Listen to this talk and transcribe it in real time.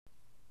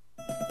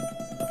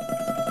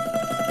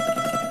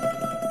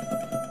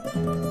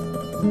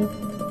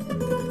Welcome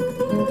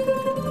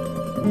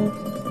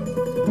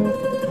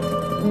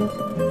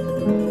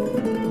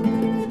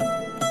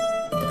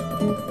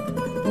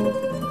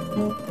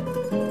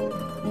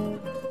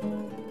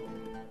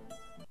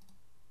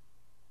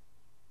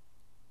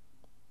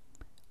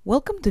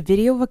to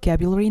video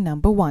vocabulary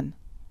number 1.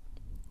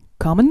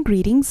 Common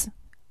greetings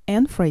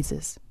and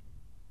phrases.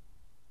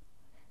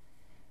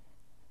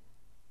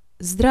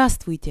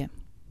 Здравствуйте.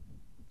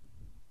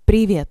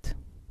 Привет.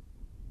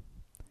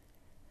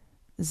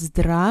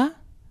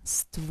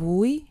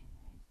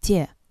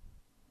 Здравствуйте.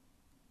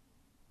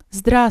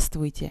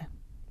 Здравствуйте.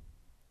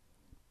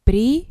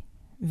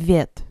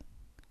 Привет.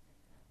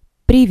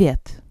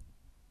 Привет.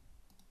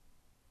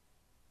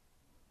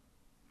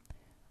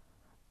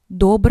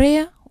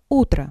 Доброе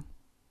утро.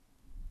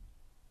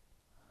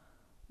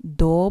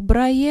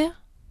 Доброе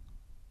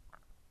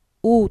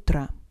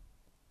утро.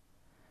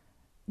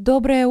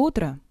 Доброе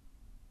утро.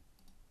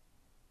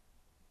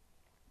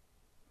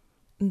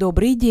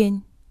 Добрый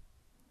день.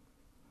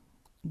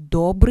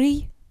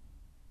 Добрый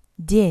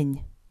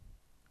день.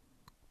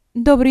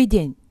 Добрый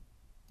день.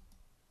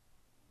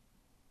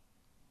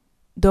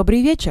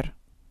 Добрый вечер.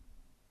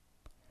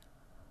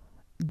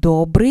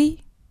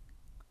 Добрый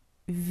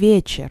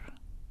вечер.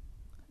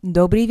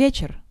 Добрый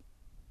вечер.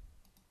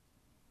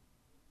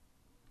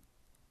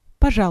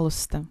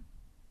 Пожалуйста.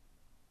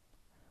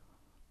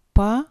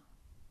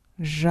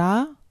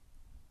 Пожалуйста.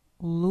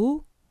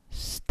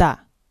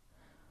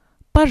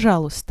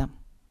 Пожалуйста.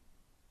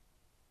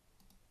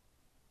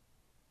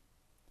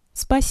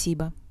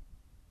 Спасибо.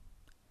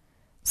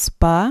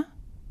 Спасибо.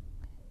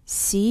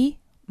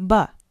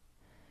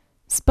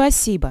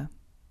 Спасибо.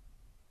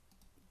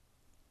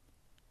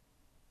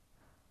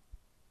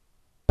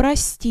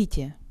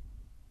 Простите.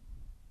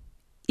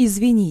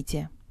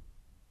 Извините.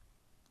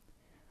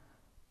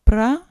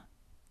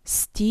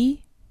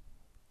 Простите.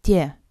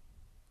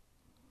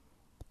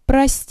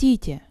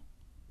 Простите.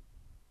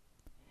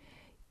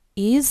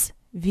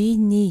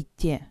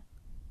 Извините.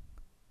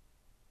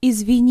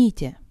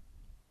 Извините.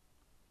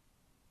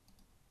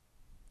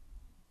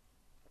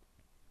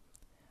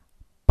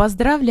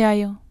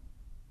 Поздравляю.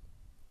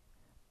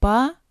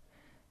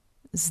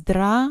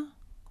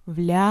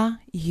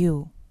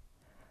 Поздравляю.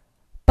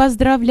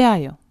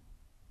 Поздравляю.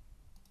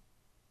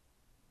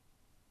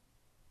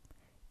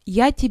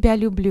 Я тебя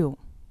люблю.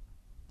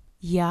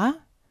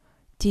 Я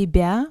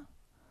тебя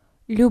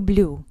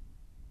люблю.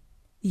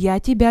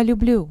 Я тебя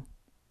люблю.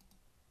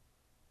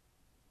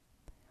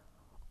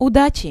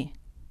 Удачи.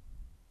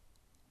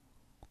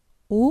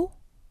 Удачи.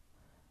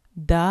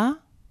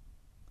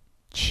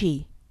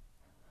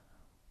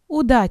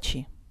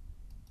 Удачи.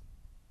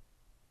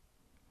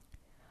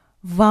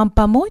 Вам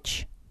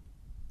помочь?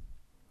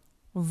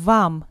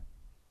 Вам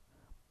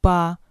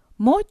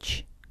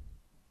помочь?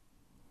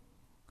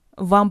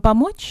 Вам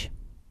помочь?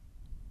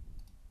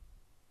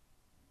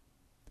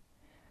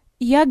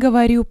 Я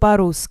говорю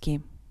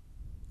по-русски.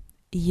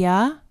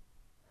 Я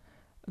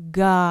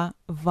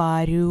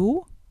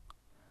говорю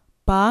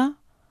по-русски.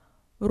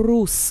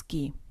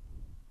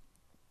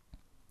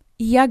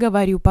 Я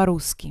говорю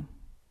по-русски.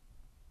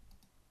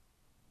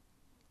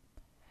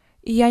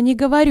 Я не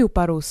говорю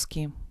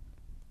по-русски.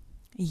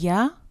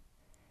 Я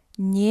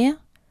не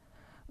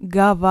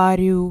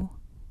говорю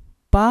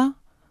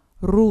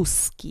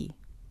по-русски.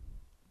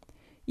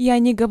 Я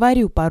не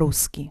говорю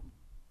по-русски.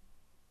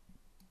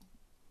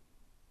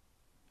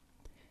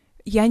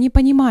 Я не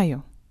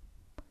понимаю.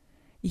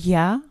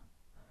 Я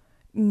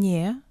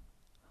не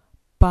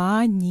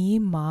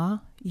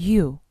понимаю.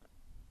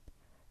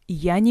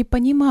 Я не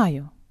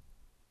понимаю.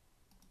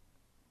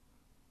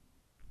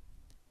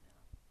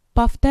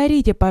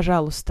 Повторите,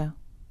 пожалуйста.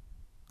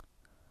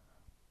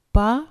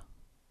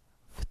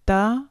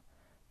 Повторите,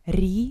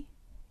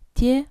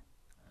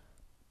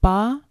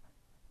 пожалуйста.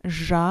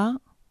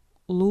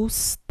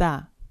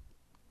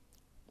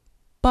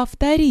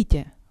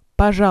 Повторите,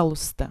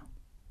 пожалуйста.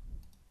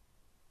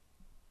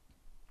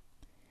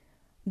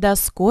 До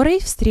скорой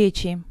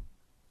встречи.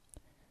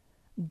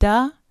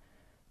 До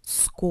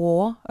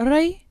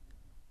скорой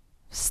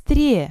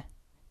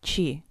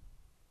встречи.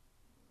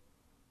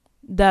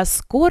 До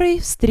скорой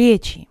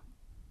встречи.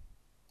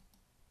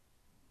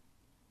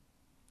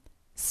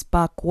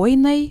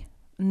 Спокойной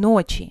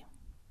ночи.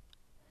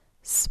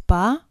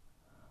 Спокойной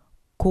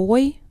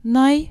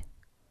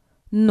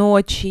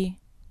ночи.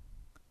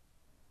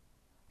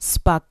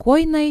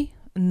 Спокойной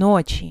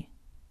ночи.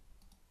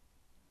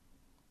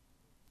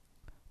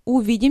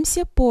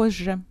 Увидимся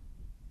позже.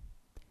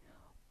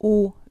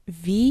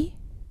 Увидимся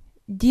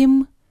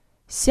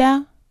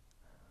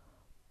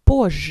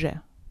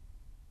позже.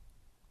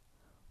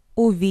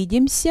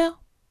 Увидимся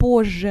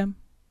позже.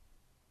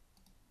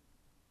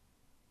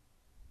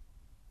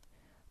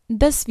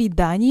 До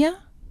свидания.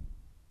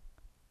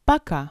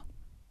 Пока.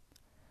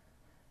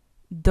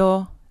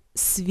 До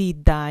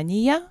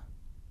свидания.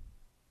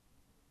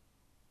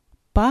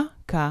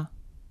 Пока.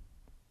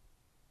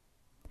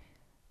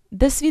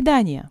 До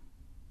свидания.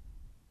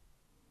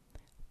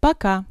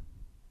 Пока.